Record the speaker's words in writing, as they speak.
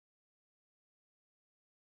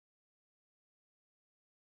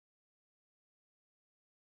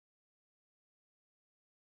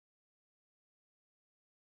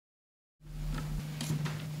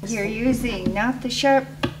You're using not the sharp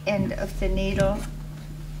end of the needle,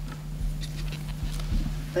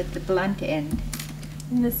 but the blunt end.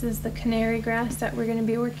 And this is the canary grass that we're going to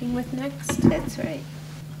be working with next. That's right.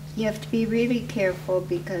 You have to be really careful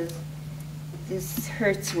because this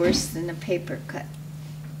hurts worse than a paper cut.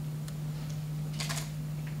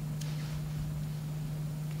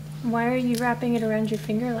 Why are you wrapping it around your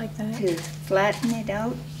finger like that? To flatten it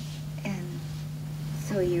out, and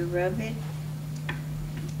so you rub it,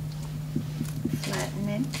 flatten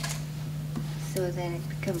it, so then it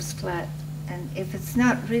becomes flat. And if it's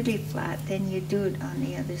not really flat, then you do it on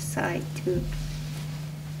the other side too.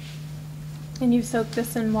 And you soak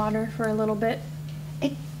this in water for a little bit?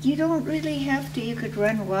 You don't really have to. You could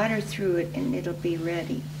run water through it and it'll be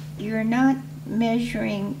ready. You're not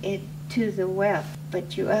measuring it to the weft,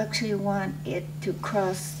 but you actually want it to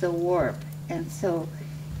cross the warp. And so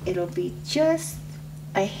it'll be just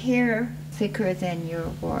a hair thicker than your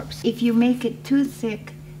warps. If you make it too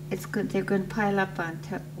thick, it's good. They're going to pile up on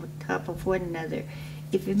top of one another.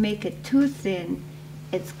 If you make it too thin,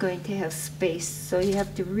 it's going to have space. So you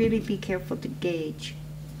have to really be careful to gauge.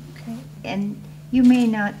 Okay. And you may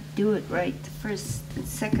not do it right the first and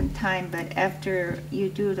second time, but after you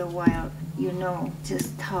do it a while, you know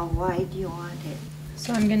just how wide you want it.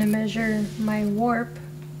 So I'm going to measure my warp.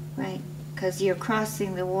 Right, because you're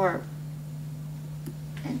crossing the warp.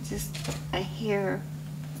 And just a hair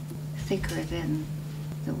thicker than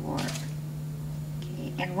the warp.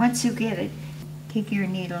 Okay, and once you get it, take your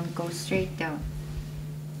needle and go straight down.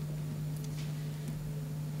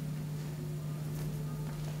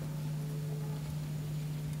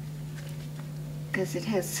 Because it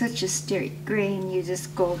has such a straight grain, you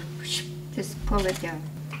just go, just pull it down.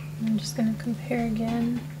 I'm just going to compare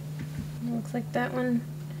again. It looks like that one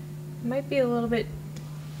might be a little bit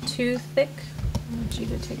too thick. I want you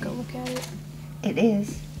to take a look at it. It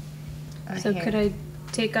is. So could I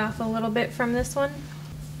take off a little bit from this one?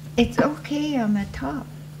 It's okay on the top.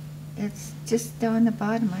 It's just down the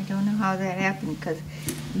bottom. I don't know how that happened, because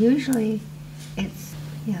usually it's,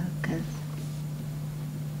 yeah, because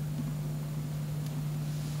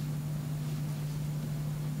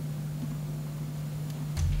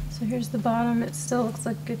so here's the bottom. It still looks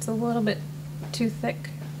like it's a little bit too thick.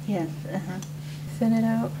 yes, Thin it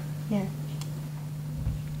out. yeah.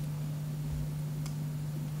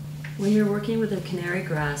 When you're working with a canary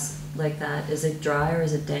grass like that, is it dry or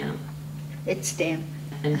is it damp? It's damp.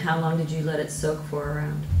 And how long did you let it soak for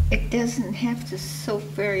around? It doesn't have to soak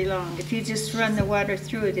very long. If you just run the water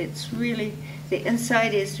through it, it's really, the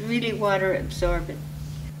inside is really water absorbent.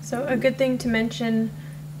 So a good thing to mention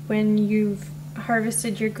when you've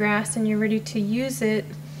harvested your grass and you're ready to use it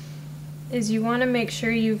is you want to make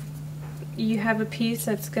sure you have a piece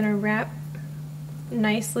that's going to wrap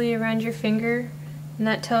nicely around your finger, and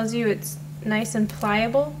that tells you it's nice and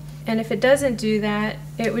pliable. And if it doesn't do that,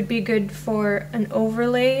 it would be good for an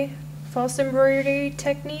overlay false embroidery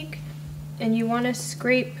technique, and you want to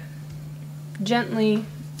scrape gently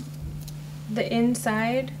the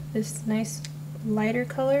inside, this nice lighter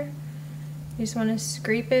color. You just want to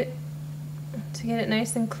scrape it to get it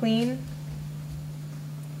nice and clean.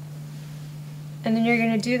 And then you're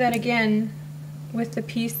going to do that again with the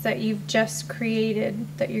piece that you've just created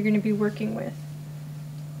that you're going to be working with.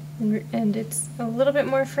 And it's a little bit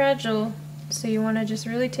more fragile, so you want to just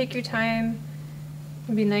really take your time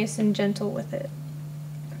and be nice and gentle with it.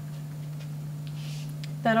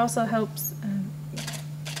 That also helps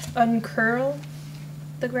uncurl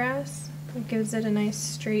the grass. It gives it a nice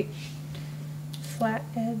straight, flat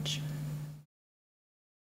edge.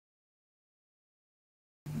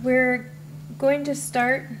 We're going to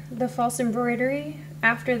start the false embroidery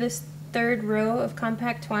after this third row of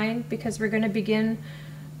compact twine because we're going to begin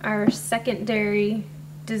our secondary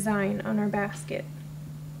design on our basket.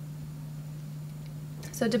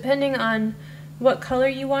 So depending on what color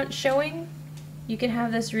you want showing, you can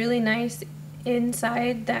have this really nice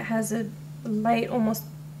inside that has a light, almost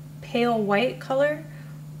pale white color,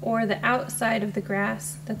 or the outside of the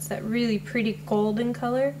grass that's that really pretty golden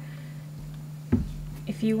color.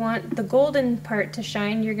 If you want the golden part to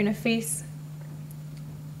shine, you're going to face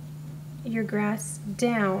your grass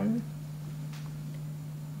down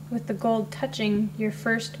with the gold touching your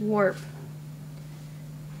first warp.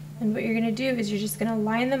 And what you're going to do is you're just going to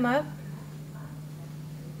line them up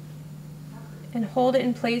and hold it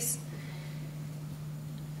in place,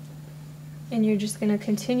 and you're just going to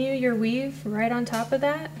continue your weave right on top of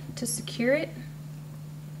that to secure it.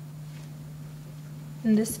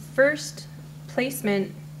 And this first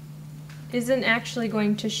placement isn't actually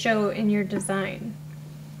going to show in your design.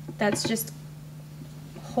 That's just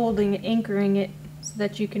holding, anchoring it so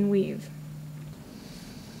that you can weave.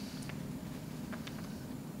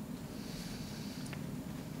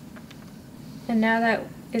 And now that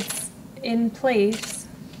it's in place,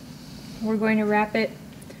 we're going to wrap it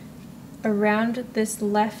around this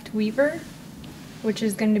left weaver, which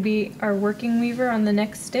is going to be our working weaver on the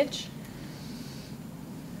next stitch.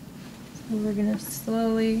 So we're going to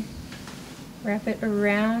slowly wrap it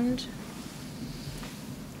around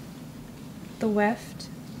the weft.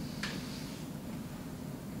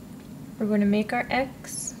 We're going to make our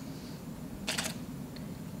X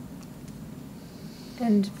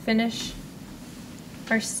and finish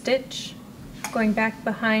our stitch going back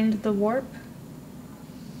behind the warp.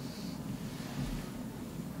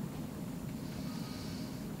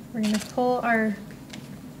 We're going to pull our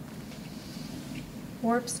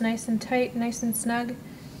warps nice and tight, nice and snug,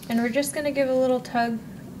 and we're just going to give a little tug,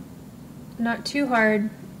 not too hard,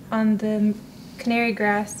 on the canary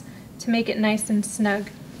grass to make it nice and snug.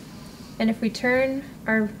 And if we turn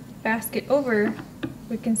our basket over,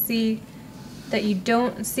 we can see that you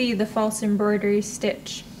don't see the false embroidery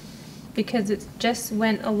stitch because it just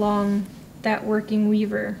went along that working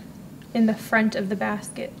weaver in the front of the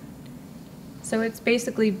basket. So it's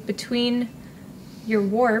basically between your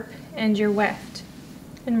warp and your weft.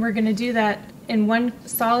 And we're going to do that in one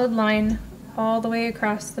solid line all the way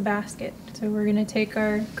across the basket. So we're going to take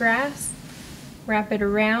our grass, wrap it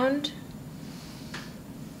around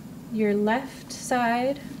your left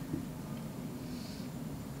side,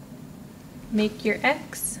 make your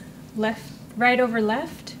X, left, right over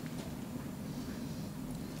left,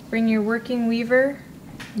 bring your working weaver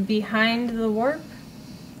behind the warp,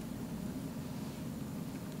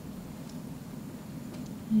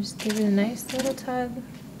 and just give it a nice little tug,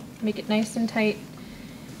 make it nice and tight.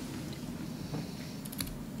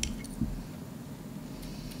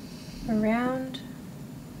 Around.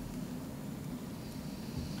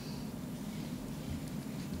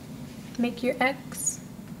 Make your X.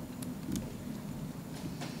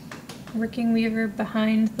 Working weaver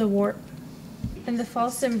behind the warp. In the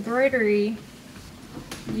false embroidery,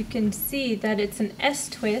 you can see that it's an S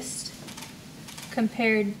twist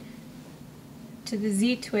compared to the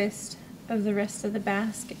Z twist of the rest of the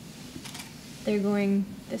basket. They're going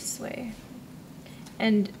this way.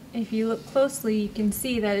 And if you look closely, you can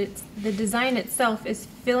see that the design itself is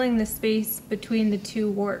filling the space between the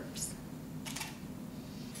two warps.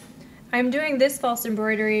 I'm doing this false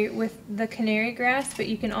embroidery with the canary grass, but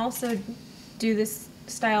you can also do this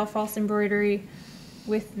style false embroidery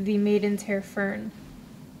with the maiden's hair fern.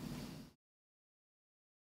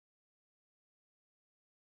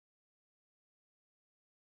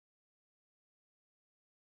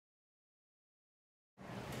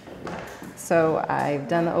 So I've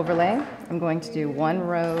done the overlay. I'm going to do one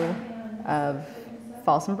row of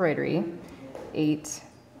false embroidery, eight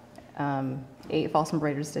false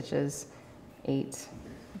embroidered stitches, 8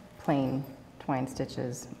 plain twine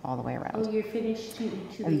stitches all the way around. Oh, you're finished to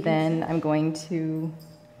and then I'm going to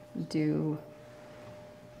do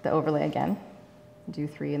the overlay again, do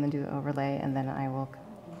 3 and then do the overlay, and then I will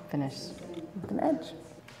finish with an edge.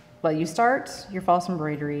 Well, you start your false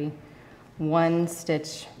embroidery 1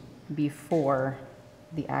 stitch before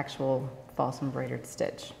the actual false embroidered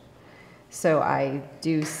stitch. So I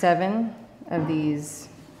do 7 of these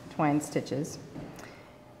twine stitches,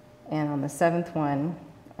 and on the 7th one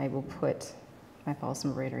I will put my false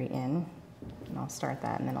embroidery in, and I'll start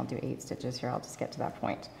that, and then I'll do 8 stitches here. I'll just get to that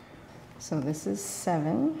point. So this is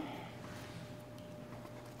 7.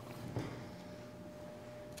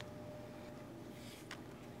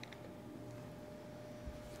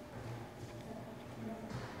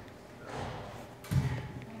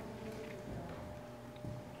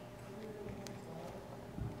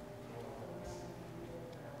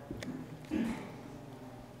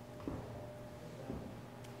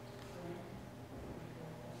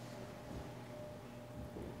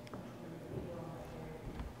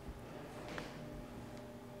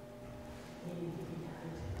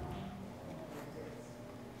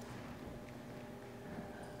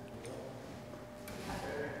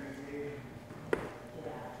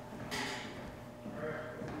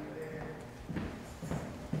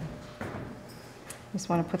 Just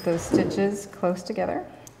want to put those stitches close together,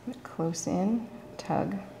 close in,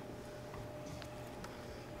 tug.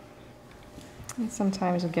 And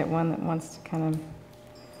sometimes you'll get one that wants to kind of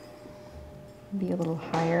be a little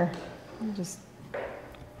higher. You just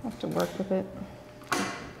have to work with it,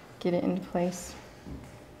 get it into place.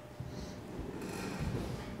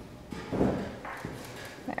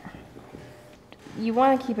 There. You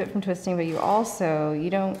want to keep it from twisting, but you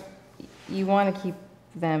want to keep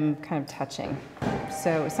them kind of touching.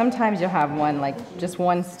 So sometimes you'll have one, like just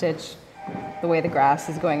one stitch, the way the grass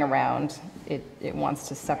is going around, it wants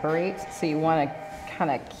to separate. So you want to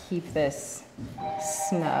kind of keep this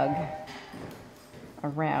snug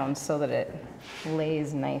around so that it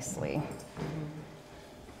lays nicely.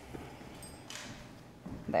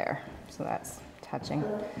 There, so that's touching.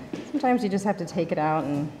 Sometimes you just have to take it out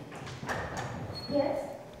and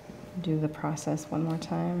do the process one more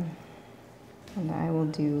time. And I will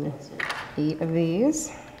do 8 of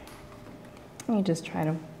these. And you just try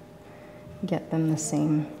to get them the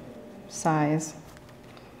same size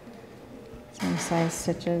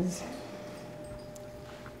stitches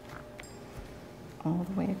all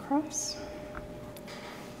the way across.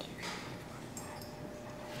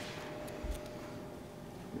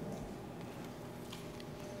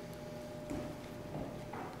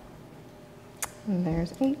 And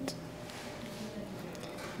there's 8.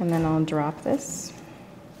 And then I'll drop this.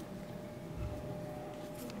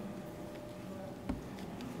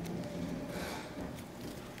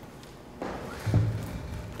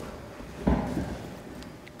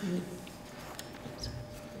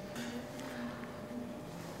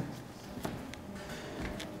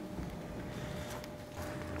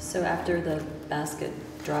 So after the basket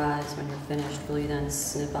dries, when you're finished, will you then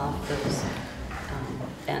snip off those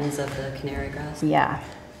ends of the canary grass? Yeah,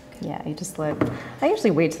 yeah, you just I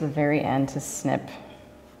usually wait to the very end to snip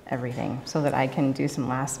everything so that I can do some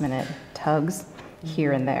last minute tugs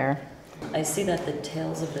here and there. I see that the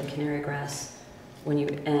tails of the canary grass, when you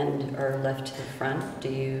end, are left to the front. Do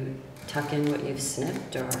you tuck in what you've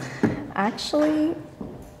snipped, or? Actually,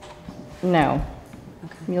 no.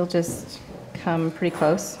 Okay. You'll just come pretty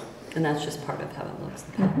close. And that's just part of how it looks.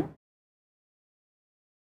 Mm-hmm.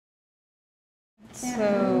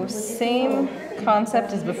 So same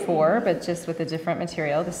concept as before, but just with a different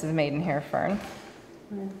material. This is maidenhair fern.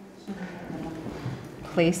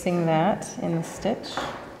 Placing that in the stitch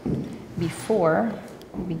before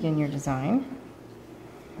you begin your design.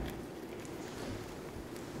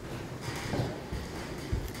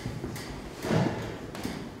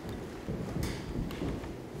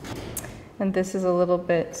 And this is a little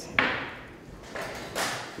bit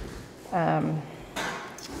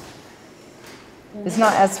it's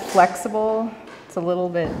not as flexible. It's a little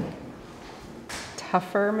bit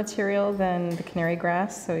tougher material than the canary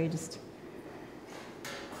grass, so you just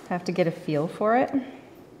have to get a feel for it.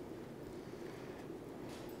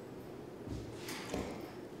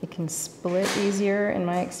 It can split easier in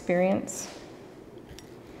my experience,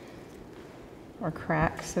 or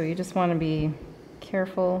crack, so you just want to be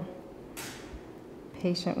careful,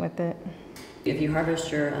 patient with it. If you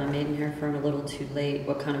harvest your maidenhair fern a little too late,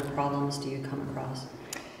 what kind of problems do you come across?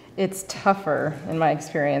 It's tougher in my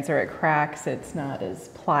experience, or it cracks. It's not as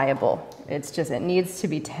pliable. It's just, it needs to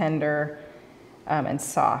be tender and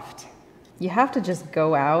soft. You have to just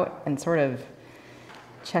go out and sort of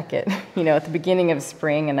check it, you know, at the beginning of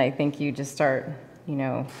spring, and I think you just start, you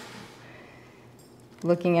know,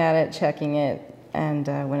 looking at it, checking it, and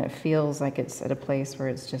when it feels like it's at a place where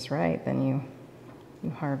it's just right, then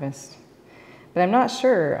you harvest. But I'm not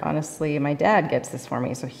sure, honestly. My dad gets this for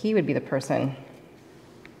me, so he would be the person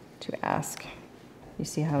to ask. You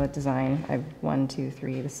see how the design, I've 1, 2,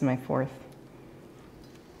 3, this is my 4th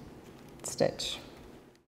stitch.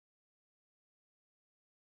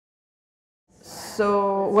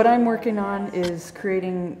 So what I'm working on is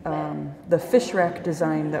creating the fish rack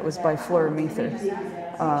design that was by Flora Mather,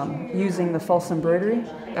 using the false embroidery.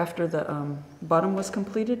 After the bottom was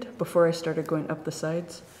completed, before I started going up the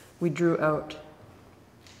sides, we drew out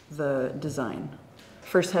the design.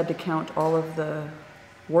 First had to count all of the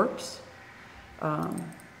warps,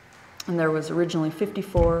 and there was originally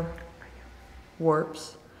 54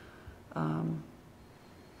 warps,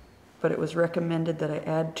 but it was recommended that I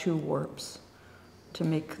add 2 warps to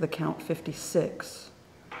make the count 56,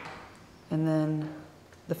 and then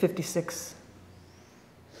the 56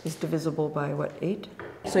 is divisible by what, 8?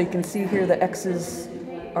 So you can see here the X's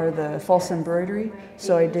are the false embroidery,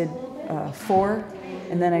 so I did 4,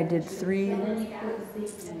 and then I did 3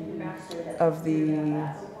 of the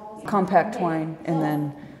compact twine, and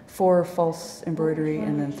then 4 false embroidery,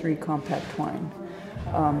 and then 3 compact twine.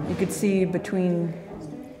 You could see between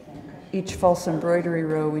each false embroidery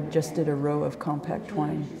row, we just did a row of compact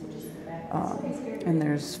twine. And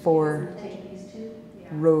there's 4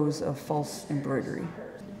 rows of false embroidery.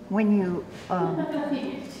 When you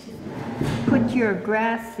put your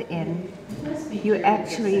grass in, you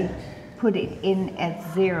actually put it in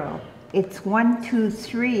at 0. It's 1, 2,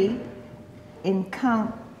 3 in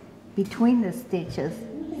count between the stitches,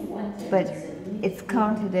 but it's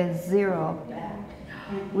counted as 0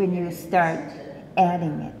 when you start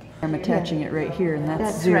adding it. I'm attaching it right here, and that's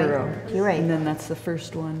That's 0. right. You're right. And then that's the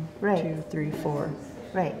first one, Right. 2, 3, 4.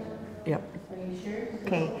 Right. Yep.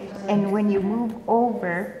 Okay. And when you move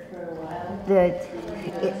over,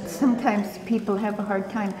 sometimes people have a hard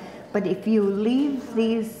time, but if you leave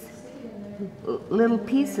these little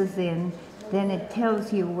pieces in, then it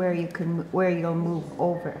tells you where you'll move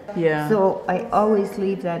over. Yeah. So I always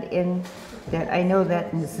leave that in, that I know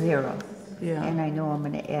that is 0. Yeah. And I know I'm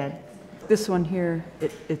going to add. This one here,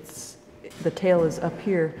 the tail is up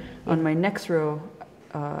here. On my next row,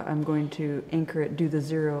 I'm going to anchor it, do the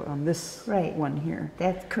 0 on this one here.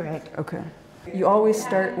 That's correct. Okay. You always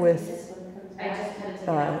start with,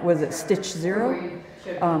 was it stitch 0?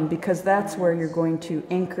 Because that's where you're going to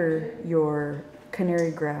anchor your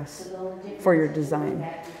canary grass for your design.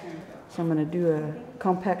 So I'm going to do a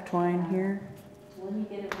compact twine here.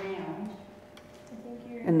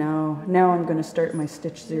 And now I'm going to start my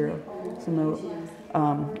stitch 0. So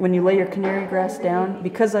when you lay your canary grass down,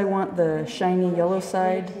 because I want the shiny yellow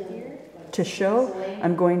side to show,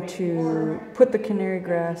 I'm going to put the canary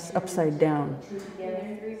grass upside down.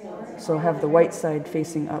 So have the white side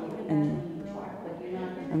facing up, and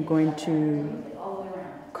I'm going to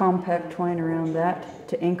compact twine around that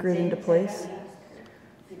to anchor it into place.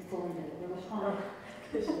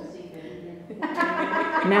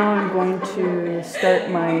 Now I'm going to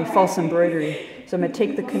start my false embroidery. So I'm going to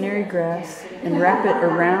take the canary grass and wrap it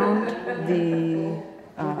around the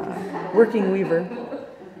working weaver.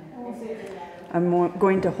 I'm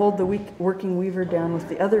going to hold the working weaver down with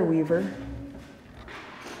the other weaver.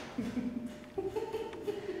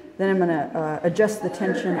 Then I'm going to adjust the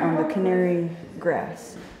tension on the canary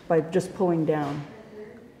grass by just pulling down.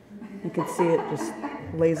 You can see it just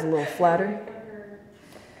lays a little flatter.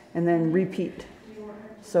 And then repeat.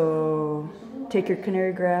 So take your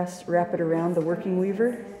canary grass, wrap it around the working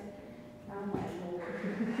weaver.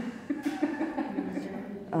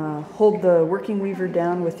 Hold the working weaver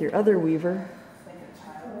down with your other weaver.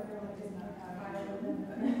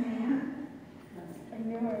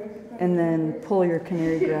 And then pull your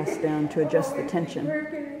canary grass down to adjust the tension.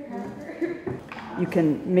 You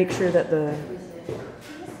can make sure that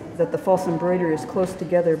the false embroidery is close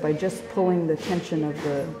together by just pulling the tension of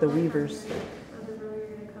the weavers.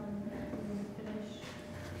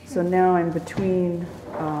 So now I'm between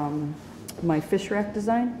my fish rack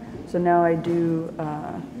design. So now I do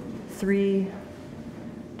three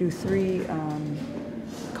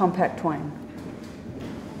compact twine.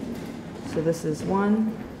 So this is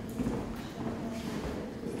 1,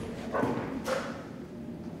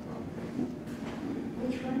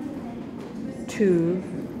 2,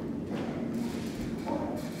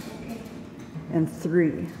 and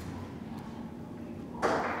 3.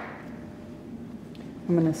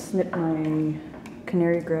 I'm going to snip my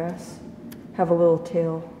canary grass, have a little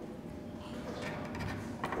tail,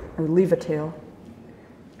 or leave a tail.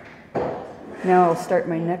 Now I'll start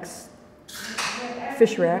my next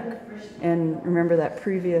fish rack, and remember that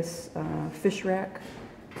previous fish rack,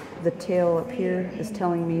 the tail up here is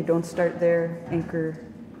telling me don't start there, anchor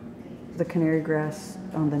the canary grass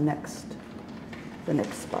on the next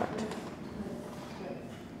spot.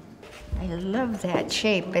 I love that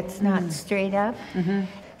shape. It's not straight up. Mm-hmm.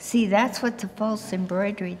 See, that's what the false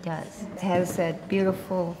embroidery does. It has that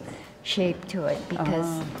beautiful shape to it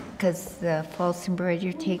because the false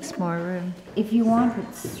embroidery takes more room. If you want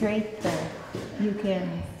it straight though, you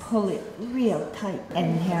can pull it real tight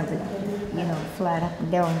and have it, flat up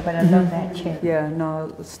and down, but I love that shape. Yeah,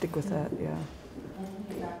 no, I'll stick with that, yeah.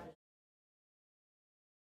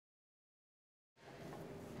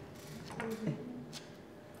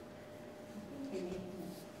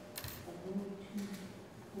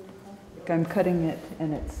 I'm cutting it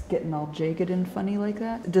and it's getting all jagged and funny like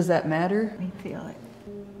that. Does that matter? Let me feel it.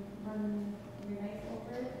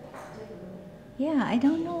 Yeah, I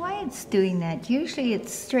don't know why it's doing that. Usually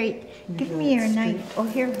it's straight. Give me your knife. Oh,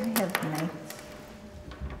 here, I have the knife.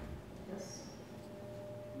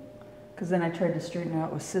 Because then I tried to straighten it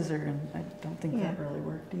out with scissors and I don't think that really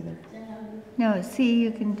worked either. No, see,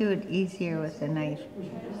 you can do it easier with a knife.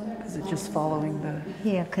 Because it's just following the...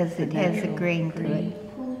 Yeah, because it has a grain to it.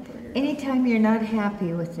 Anytime you're not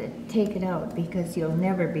happy with it, take it out because you'll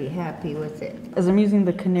never be happy with it. As I'm using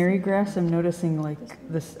the canary grass, I'm noticing like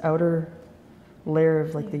this outer layer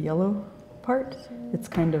of like the yellow part. It's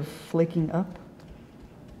kind of flaking up.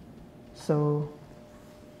 So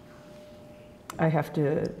I have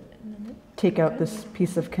to take out this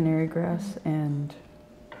piece of canary grass and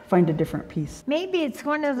find a different piece. Maybe it's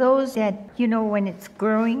one of those that, when it's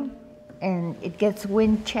growing and it gets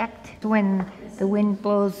wind checked, when the wind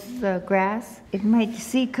blows the grass, it might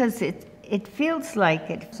see because it feels like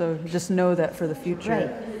it. So just know that for the future,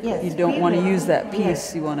 Right, yes, you don't feel want to it. use that piece,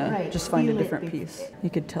 Yes, you want to right, just find a feel it different before. piece. You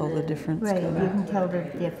could tell the difference. Right, you kinda. can tell the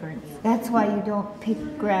difference. That's why you don't pick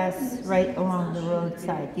grass right along the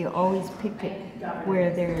roadside. You always pick it where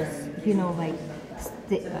there's, you know, like,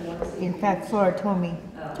 in fact, Flora told me,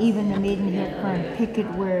 even the maidenhair fern, pick it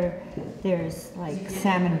where there's like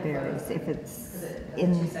salmon berries. If it's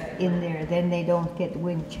in there, then they don't get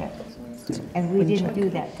wind checked. And we didn't do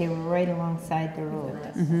that. They were right alongside the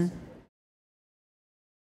road.